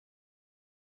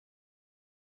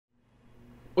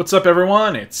What's up,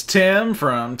 everyone? It's Tim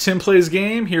from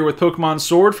TimPlaysAGame here with Pokemon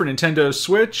Sword for Nintendo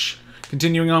Switch.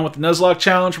 Continuing on with the Nuzlocke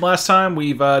challenge from last time,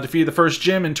 we've defeated the first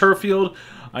gym in Turffield.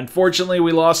 Unfortunately,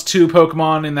 we lost 2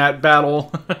 Pokemon in that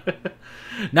battle.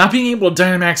 Not being able to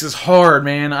Dynamax is hard,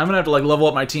 man. I'm gonna have to level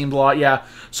up my team a lot. Yeah,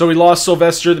 so we lost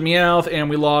Sylvester the Meowth, and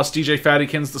we lost DJ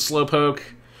Fattykins the Slowpoke. I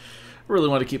really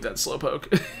want to keep that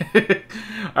Slowpoke.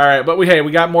 Alright, but we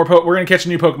got more we're gonna catch a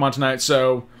new Pokemon tonight,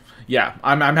 so yeah,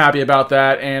 I'm happy about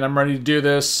that, and I'm ready to do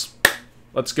this.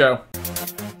 Let's go.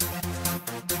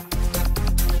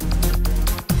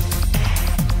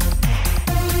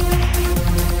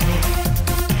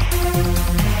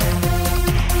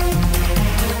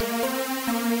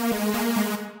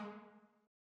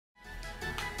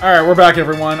 Alright, we're back,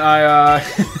 everyone. I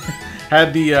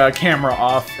had the camera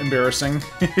off. Embarrassing.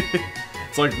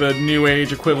 It's like the new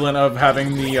age equivalent of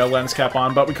having the lens cap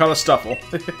on, but we caught a Stuffle.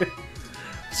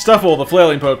 Stuffle, the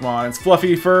flailing Pokemon. Its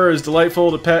fluffy fur is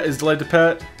delightful to pet, is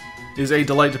a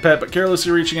delight to pet, but carelessly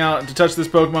reaching out to touch this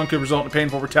Pokemon could result in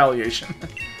painful retaliation.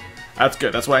 That's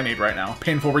good, that's what I need right now.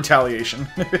 Painful retaliation.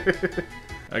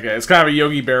 Okay, it's kind of a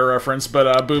Yogi Bear reference,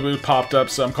 but Boo Boo popped up,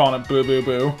 so I'm calling it Boo Boo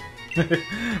Boo.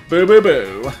 Boo Boo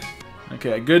Boo.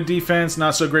 Okay, good defense,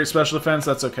 not so great special defense,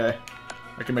 that's okay.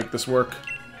 I can make this work.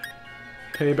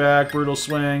 Payback, brutal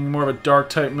swing, more of a dark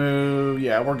type move.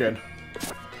 Yeah, we're good.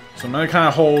 So I'm gonna kind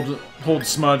of hold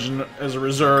Smudge as a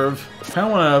reserve. Kind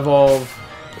of want to evolve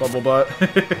Bubble Butt.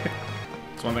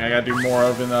 It's one thing I gotta do more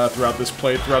of throughout this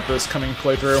coming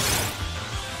playthrough.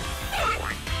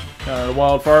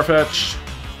 Wild Farfetch.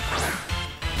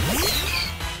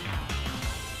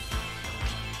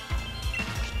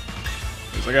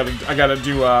 I gotta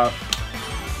do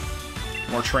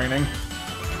more training.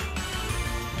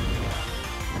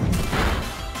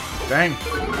 Dang.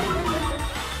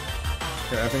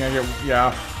 Okay, I think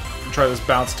yeah. Try this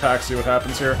bounce attack, see what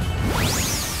happens here.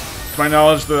 To my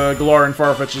knowledge, the Galarian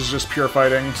Farfetch is just pure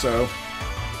fighting, so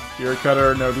Fury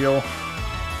Cutter, no deal.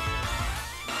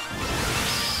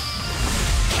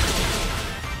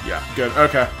 Yeah, good.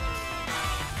 Okay.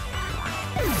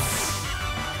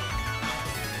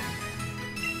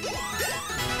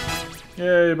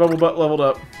 Yay, Bubble Butt leveled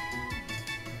up.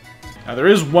 Now, there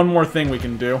is one more thing we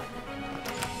can do.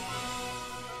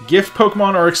 Gift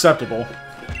Pokemon are acceptable.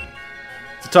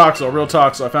 It's a Toxel, real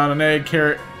Toxel. I found an egg,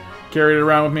 carried it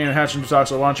around with me, and hatched into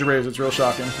Toxel. Why don't you raise it? It's real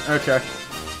shocking. Okay.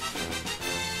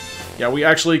 Yeah, we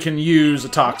actually can use a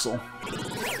Toxel.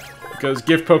 Because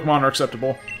gift Pokemon are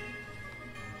acceptable.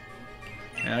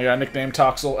 And I got a nickname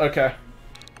Toxel. Okay.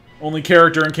 Only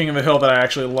character in King of the Hill that I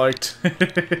actually liked.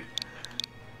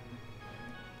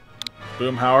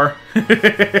 Boomhauer.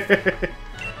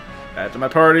 Add to my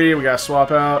party. We gotta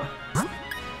swap out.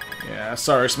 Yeah,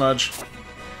 sorry, Smudge.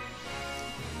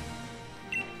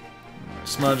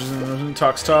 Smudge is in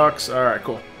Tox. Alright,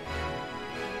 cool.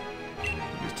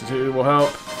 These 2 will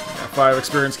help. Got 5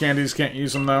 experience candies. Can't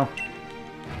use them, though.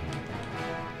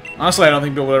 Honestly, I don't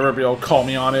think people would ever be able to call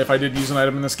me on it if I did use an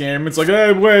item in this game. It's like,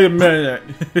 hey, wait a minute.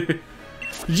 Did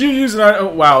you use an item?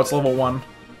 Oh, wow, it's level 1.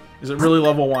 Is it really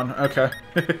level 1? Okay.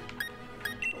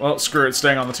 Well, screw it,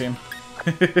 staying on the team.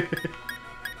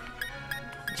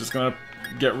 Just gonna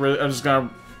get rid. I'm just gonna,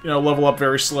 level up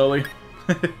very slowly.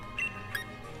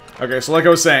 Okay, so like I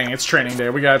was saying, it's training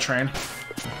day. We gotta train.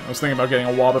 I was thinking about getting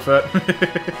a Wobbuffet.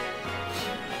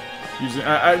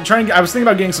 I was thinking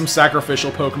about getting some sacrificial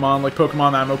Pokemon, like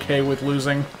Pokemon that I'm okay with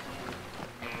losing,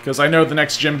 because I know the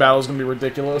next gym battle is gonna be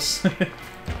ridiculous.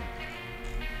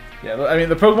 Yeah, I mean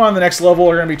the Pokemon in the next level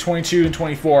are gonna be 22 and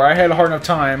 24. I had a hard enough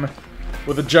time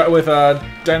with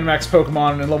Dynamax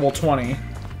Pokemon in level 20.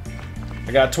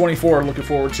 I got 24 looking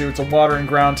forward to. It's a water and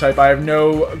ground type. I have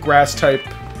no grass type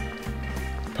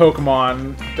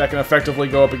Pokemon that can effectively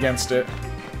go up against it.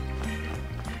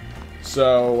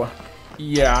 So,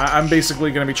 yeah, I'm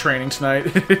basically going to be training tonight.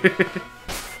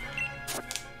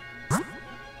 I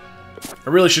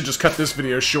really should just cut this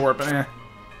video short, but eh.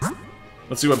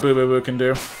 Let's see what Boo Boo Boo can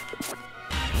do.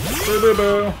 Boo Boo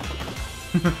Boo!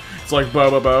 It's like Bo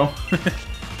Bo Bo.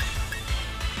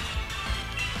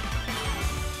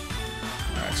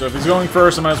 Alright, so if he's going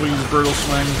first, I might as well use Brutal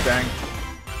Swing. Dang.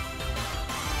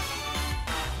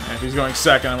 And if he's going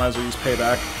second, I might as well use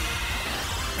Payback.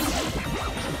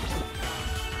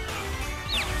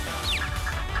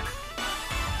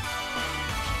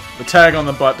 The tag on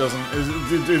the butt doesn't...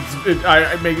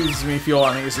 It makes me feel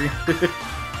uneasy.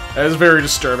 That is very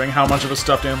disturbing, how much of a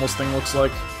stuffed animal this thing looks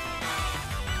like.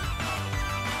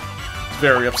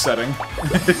 Very upsetting.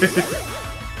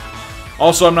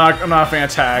 Also, I'm not a fan of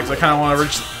tags. I kind of want to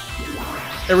reach.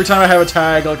 Every time I have a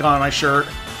tag like on my shirt,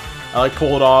 I like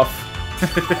pull it off.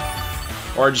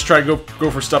 Or I just try to go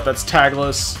for stuff that's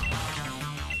tagless.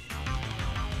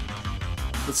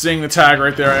 But seeing the tag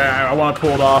right there, I want to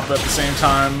pull it off, but at the same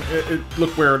time,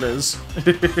 look where it is.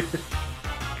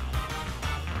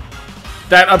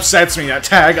 That upsets me. That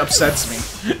tag upsets me.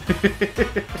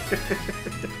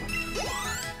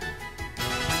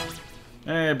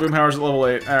 Hey, Boomhauer's at level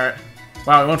 8. Alright.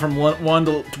 Wow, we went from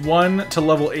 1 to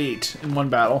level 8 in one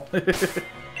battle.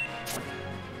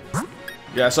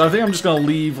 Yeah, so I think I'm just gonna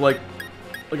leave, like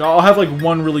I'll have, like,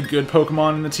 one really good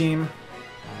Pokemon in the team.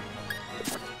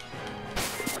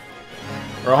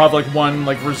 Or I'll have, like, one,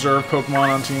 like, reserve Pokemon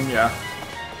on team, yeah.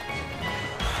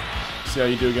 See how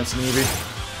you do against an Eevee.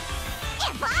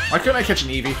 Why couldn't I catch an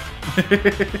Eevee?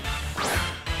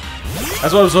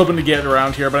 That's what I was hoping to get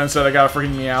around here, but instead I got a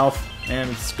freaking Meowth, and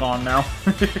it's gone now.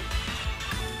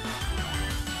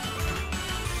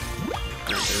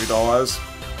 Baby doll eyes.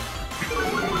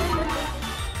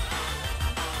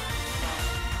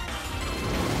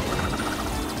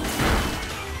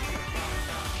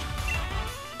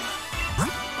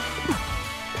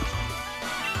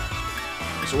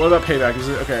 So what about payback? Is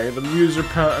it okay? The user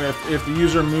if the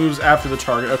user moves after the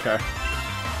target. Okay.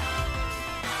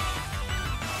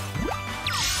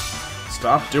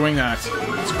 Stop doing that.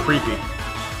 It's creepy.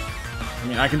 I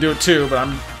mean, I can do it too, but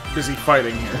I'm busy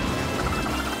fighting here.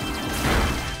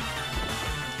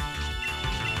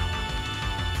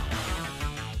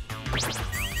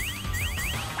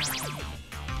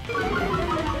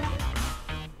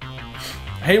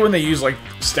 I hate when they use, like,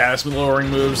 status lowering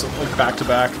moves, like,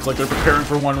 back-to-back. It's like they're preparing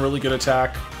for one really good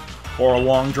attack, or a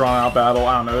long, drawn-out battle.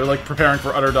 I don't know, they're, like, preparing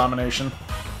for utter domination.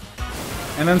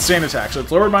 And then sand attack. So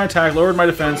it's lowered my attack, lowered my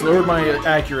defense, lowered my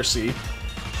accuracy.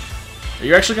 Are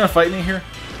you actually gonna fight me here?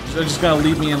 Or just gonna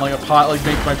leave me in, like, a pot, like,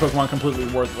 make my Pokemon completely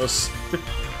worthless? To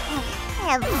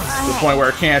the point where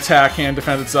it can't attack, can't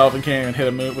defend itself, and can't even hit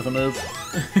a move with a move.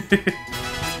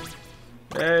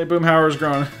 Hey, Boomhauer's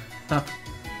growing up.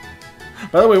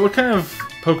 By the way, what kind of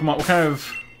Pokemon, what kind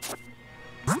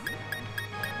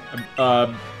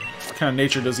of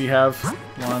nature does he have?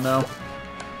 You wanna know?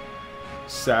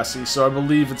 Sassy, so I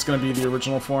believe it's gonna be the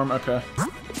original form, okay. I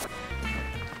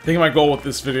think my goal with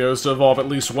this video is to evolve at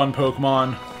least one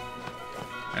Pokemon,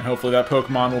 and hopefully that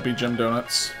Pokemon will be Gym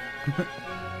Donuts. Alright,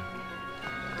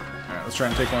 let's try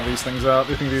and take one of these things out.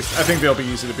 I think they'll be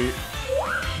easy to beat.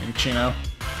 Maybe Chino.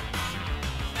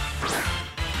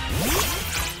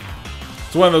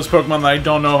 It's one of those Pokemon that I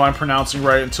don't know if I'm pronouncing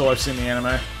right until I've seen the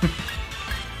anime.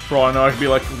 For all I know, I could be,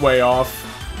 like, way off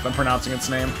if I'm pronouncing its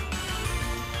name.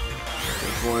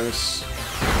 Good voice.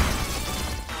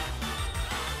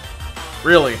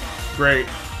 Really? Great.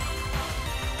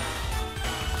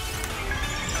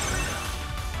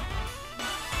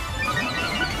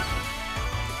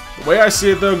 The way I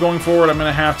see it, though, going forward, I'm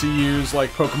gonna have to use, like,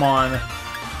 Pokemon,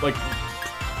 like,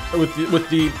 with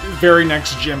the very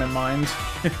next gym in mind.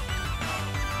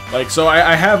 Like, so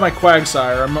I have my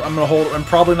Quagsire. I'm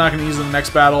probably not gonna use it in the next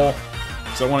battle,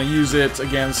 so I want to use it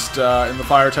against in the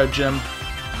Fire type gym.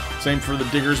 Same for the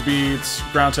Diggersby. It's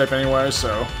Ground type anyway,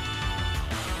 so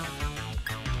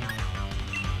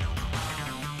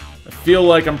I feel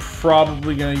like I'm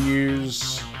probably gonna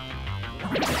use.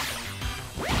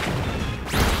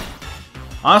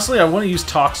 Honestly, I want to use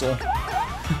Toxel.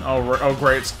 Oh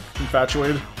great, it's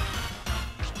infatuated.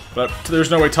 But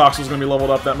there's no way Toxel's gonna be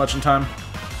leveled up that much in time.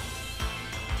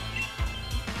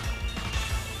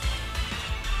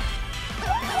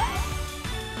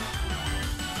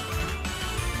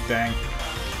 Dang.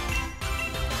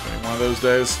 It's gonna be one of those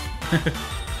days.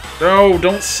 No,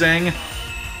 don't sing.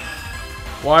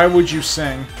 Why would you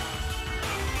sing?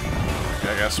 Okay,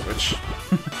 I gotta switch.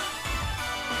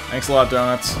 Thanks a lot,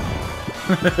 Donuts.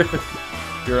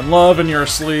 You're in love and you're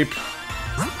asleep.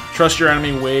 Trust your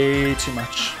enemy way too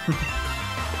much.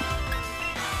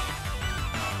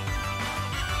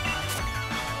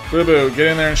 Boo Boo, get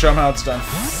in there and show them how it's done.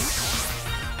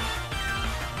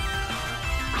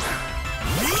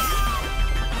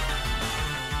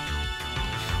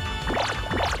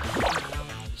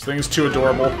 This thing's too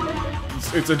adorable.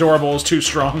 It's adorable, it's too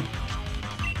strong.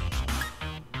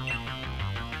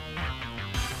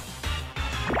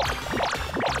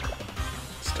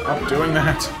 Stop doing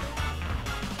that.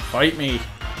 Fight me.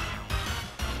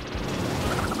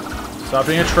 Stop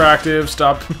being attractive.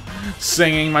 Stop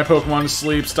singing my Pokemon to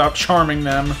sleep. Stop charming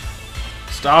them.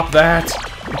 Stop that.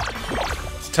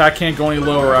 This attack can't go any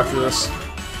lower after this.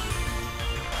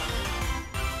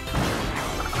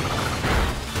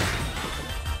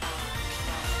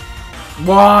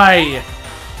 Why?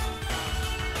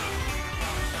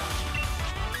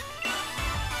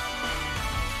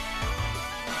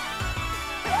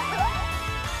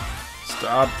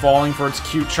 Stop falling for its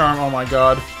cute charm. Oh my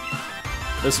god.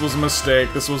 This was a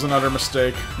mistake. This was an utter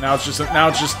mistake. Now it's just now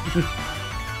it's just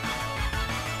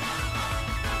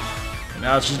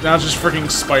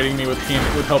freaking spiting me with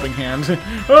helping hand.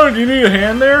 Oh, do you need a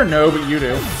hand there? No, but you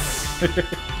do.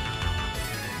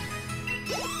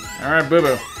 All right, Boo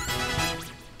Boo.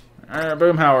 All right,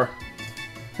 Boomhauer.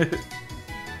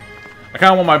 I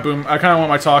kind of want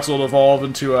my Toxel to evolve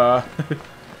into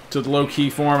to the low-key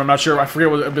form. I'm not sure. I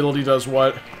forget what ability does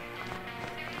what.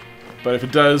 But if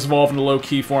it does evolve into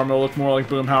low-key form, it'll look more like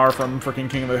Boomhauer from freaking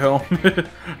King of the Hill.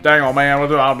 Dang, oh man,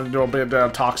 I'm doing a bit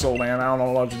of Toxel, man. I don't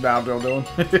know what you're doing.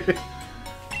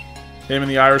 Him and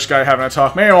the Irish guy having a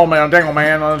talk. Man, oh man, dang, oh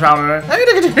man, on the town today. Hey,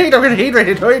 look at the heat,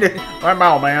 right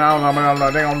now, man. I don't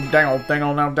know, dang.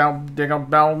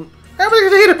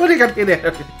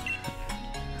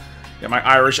 Yeah, my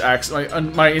Irish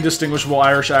accent, my indistinguishable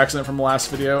Irish accent from the last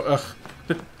video. Ugh.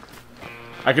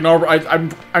 I can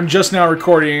I'm just now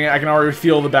recording it. I can already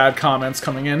feel the bad comments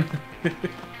coming in.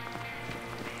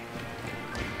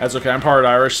 That's okay. I'm part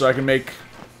Irish, so I can make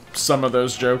some of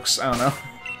those jokes. I don't know.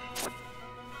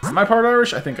 Am I part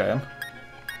Irish? I think I am.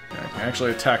 Yeah, I can actually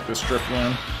attack this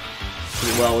Drifloon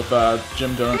pretty well with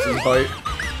Jim Donuts' bite.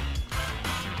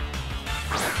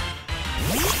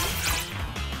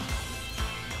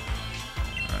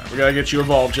 Alright, we gotta get you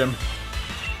evolved, Jim.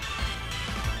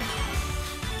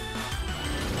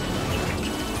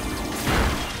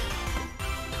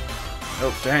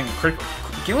 Oh, dang.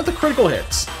 Get with the critical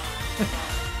hits.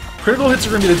 Critical hits are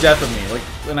gonna be the death of me. Like,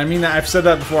 and I mean that, I've said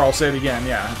that before, I'll say it again.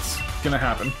 Yeah, it's gonna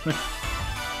happen.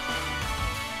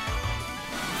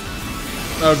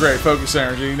 Oh, great. Focus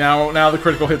energy. Now the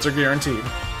critical hits are guaranteed.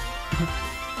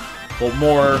 Well,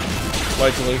 more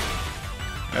likely.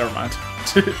 Never mind.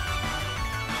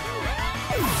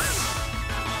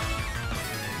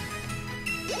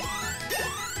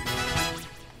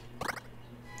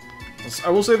 I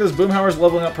will say this Boomhauer's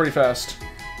leveling up pretty fast.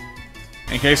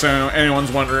 In case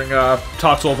anyone's wondering,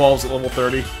 Toxel evolves at level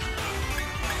 30.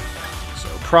 So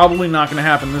probably not going to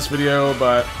happen in this video,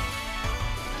 but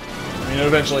I mean, it'll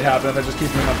eventually happen if I just keep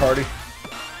him in my party.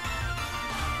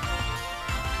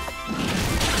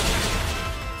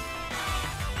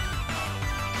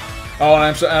 Oh,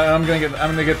 and I'm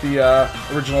gonna get the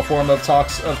original form of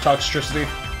Toxtricity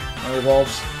when it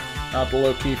evolves, not the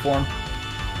low key form,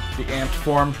 the amped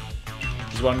form.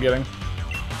 Is what I'm getting.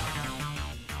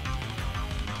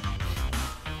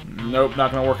 Nope,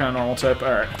 not gonna work on a normal type.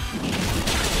 Alright.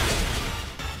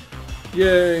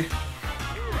 Yay!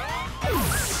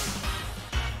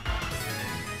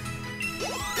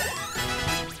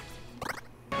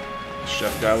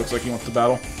 Chef guy looks like he wants to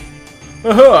battle.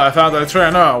 Oh, I found a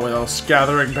trainer whilst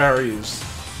gathering berries.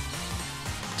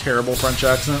 Terrible French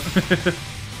accent.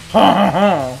 Ha ha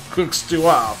ha! Cooks to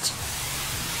out.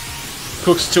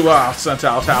 Cooks to us sent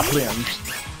out Applin.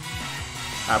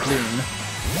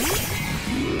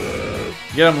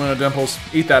 Get him, Luna Dimples.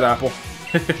 Eat that apple.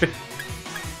 Not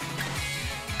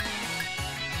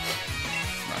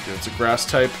good. It's a grass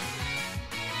type.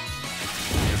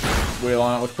 Wail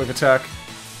on it with quick attack.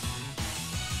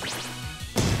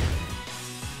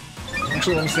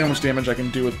 Actually, let me see how much damage I can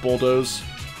do with Bulldoze.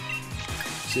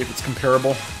 See if it's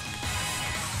comparable.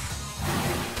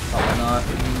 Probably not.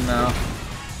 No.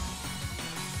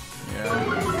 Yeah, I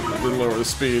did lower the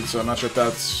speed, so I'm not sure if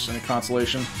that's any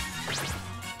consolation.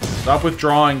 Stop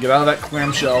withdrawing, get out of that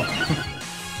clamshell.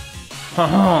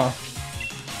 Haha.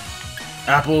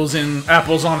 Apples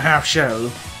on half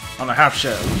shell. On a half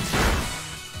shell.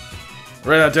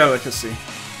 Rare delicacy.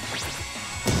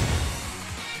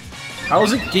 How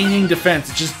is it gaining defense?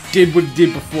 It just did what it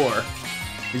did before.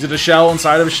 Is it a shell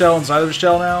inside of a shell inside of a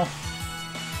shell now?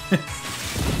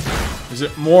 Is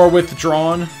it more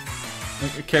withdrawn?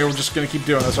 Okay, we're just gonna keep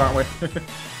doing this, aren't we?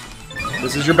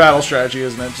 This is your battle strategy,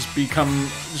 isn't it? Just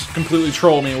completely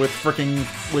troll me with frickin'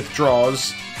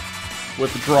 withdrawals.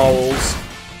 Withdrawals.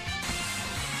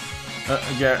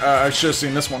 Yeah, I should have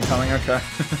seen this one coming, okay.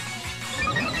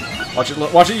 Watch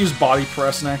it use body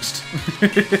press next.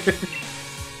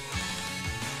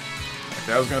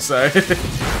 Okay, I was gonna say.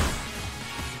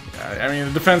 Yeah, I mean,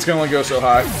 the defense can only go so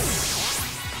high.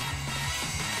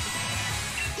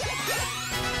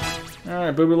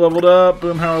 Alright, Boo Boo leveled up,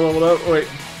 Boomhauer leveled up. Oh, wait.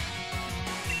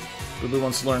 Boo Boo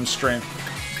wants to learn strength.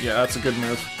 Yeah, that's a good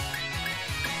move.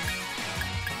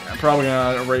 Yeah, I'm probably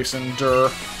gonna erase Endure.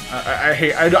 I've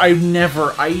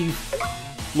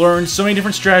learned so many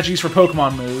different strategies for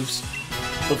Pokemon moves,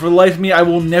 but for the life of me, I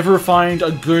will never find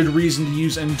a good reason to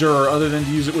use Endure other than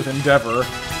to use it with Endeavor.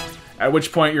 At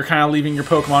which point, you're kind of leaving your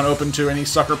Pokemon open to any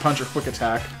Sucker Punch or Quick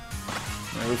Attack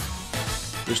move.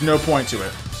 There's no point to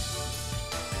it.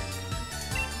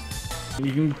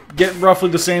 You can get roughly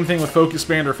the same thing with Focus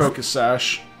Band or Focus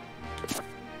Sash.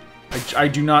 I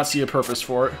do not see a purpose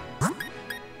for it.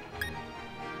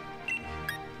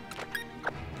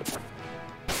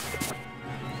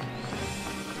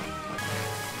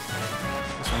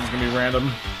 This one's gonna be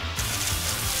random.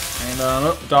 And,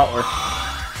 oh, Dottler.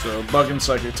 So, Bug and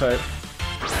Psychic type.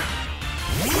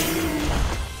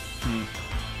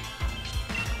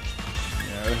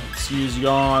 Yeah, let's use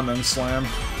Yawn, then Slam.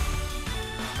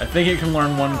 I think it can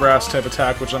learn one grass type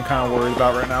attack, which I'm kind of worried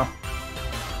about right now.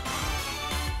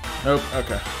 Nope,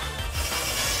 okay.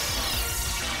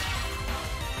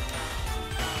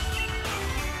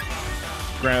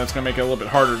 Granted, it's gonna make it a little bit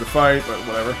harder to fight, but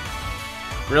whatever.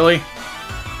 Really?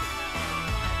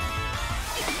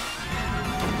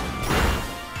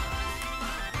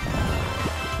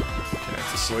 Okay,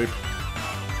 it's asleep.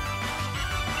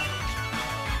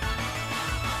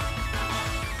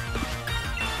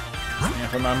 Yeah,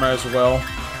 I might as well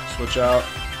switch out.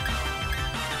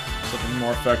 Something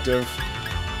more effective.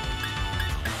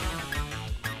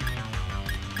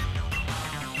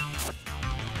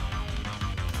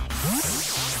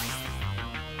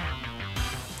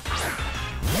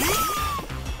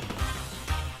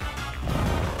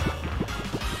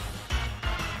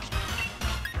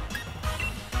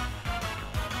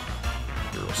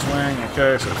 Swing,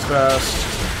 okay, so it's fast.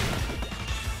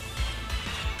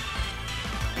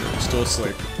 Good, still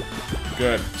asleep.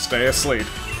 Good, stay asleep.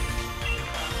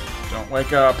 Don't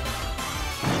wake up.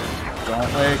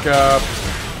 Don't wake up.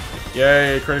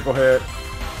 Yay, critical hit.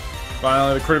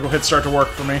 Finally, the critical hits start to work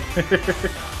for me.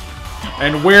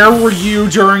 And where were you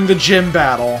during the gym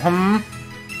battle, hmm?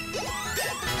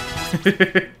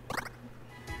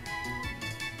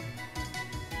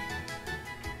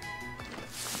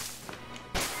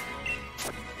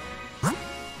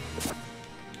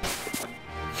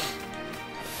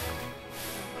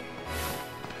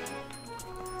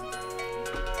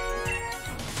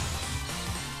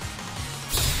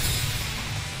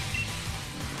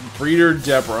 Breeder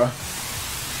Deborah.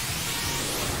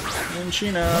 And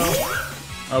Chino.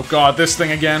 Oh god, this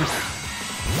thing again.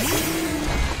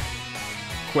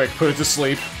 Quick, put it to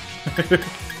sleep. I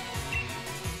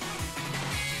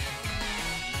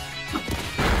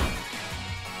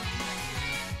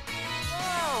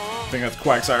think that's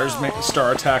Quagsire's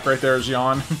star attack right there is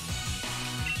Yawn.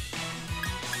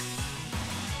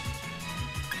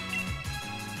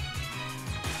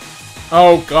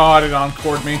 Oh god, it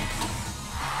encored me.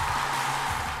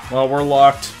 Well, we're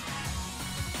locked.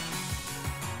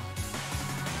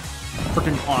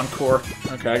 Freaking encore.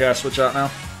 Okay, I gotta switch out now.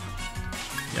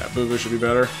 Yeah, Boo Boo should be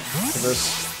better for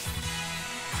this.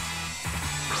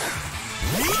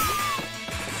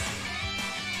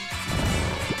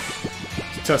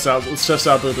 Let's test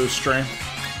out Boo Boo's strength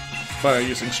by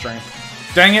using strength.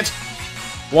 Dang it!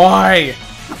 Why?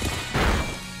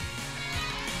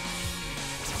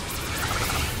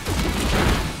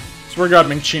 Swear to God,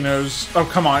 Minchino's. Oh,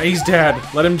 come on, he's dead.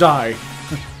 Let him die.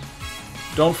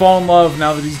 Don't fall in love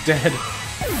now that he's dead.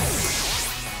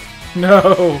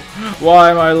 No!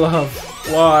 Why, my love?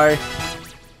 Why?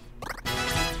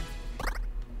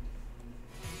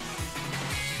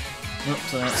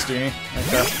 Oops, that's Steenie.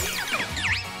 Okay.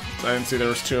 I didn't see there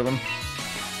was two of them.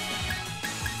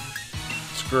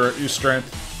 Screw it, use strength.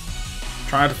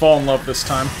 Trying to fall in love this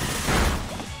time.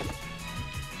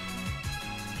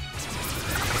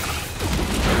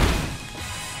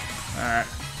 Alright.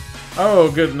 Oh,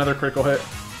 good, another critical hit.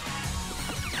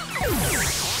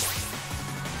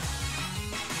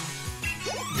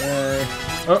 Yay.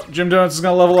 Oh, Jim Donuts is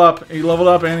gonna level up. He leveled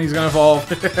up and he's gonna evolve.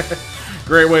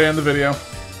 Great way to end the video.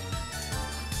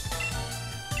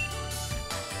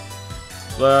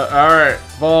 Alright,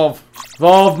 evolve.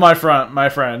 Evolve, my friend.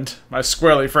 My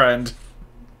squirrely friend.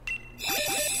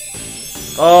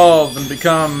 Evolve and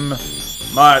become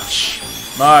much,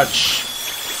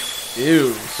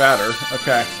 ew, fatter.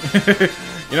 Okay.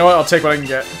 You know what? I'll take what I can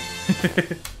get.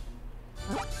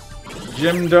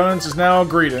 Jim Donuts is now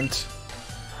Greedent.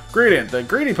 Greedent, the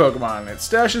greedy Pokemon. It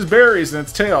stashes berries in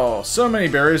its tail. So many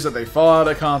berries that they fall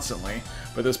out constantly.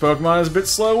 But this Pokemon is a bit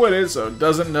slow-witted, so it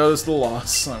doesn't notice the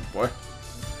loss. Oh boy.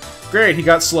 Great, he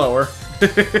got slower.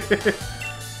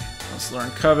 Let's learn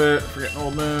Covet. Forget an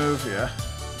old move, yeah.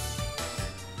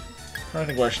 I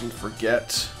think what I should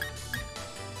forget.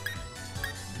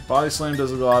 Body Slam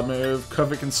does a god move.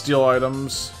 Covet can steal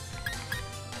items.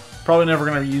 Probably never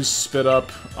gonna use Spit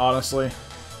Up, honestly.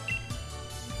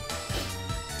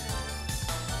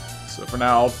 So for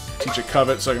now, I'll teach it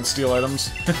Covet so I can steal items.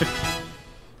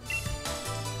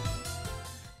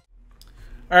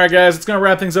 Alright guys, it's going to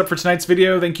wrap things up for tonight's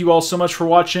video. Thank you all so much for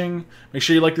watching. Make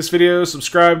sure you like this video,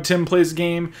 subscribe to Tim Plays a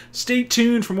Game. Stay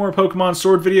tuned for more Pokemon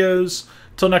Sword videos.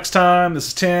 Till next time, this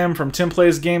is Tim from Tim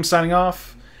Plays a Game signing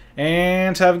off.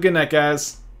 And have a good night,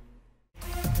 guys.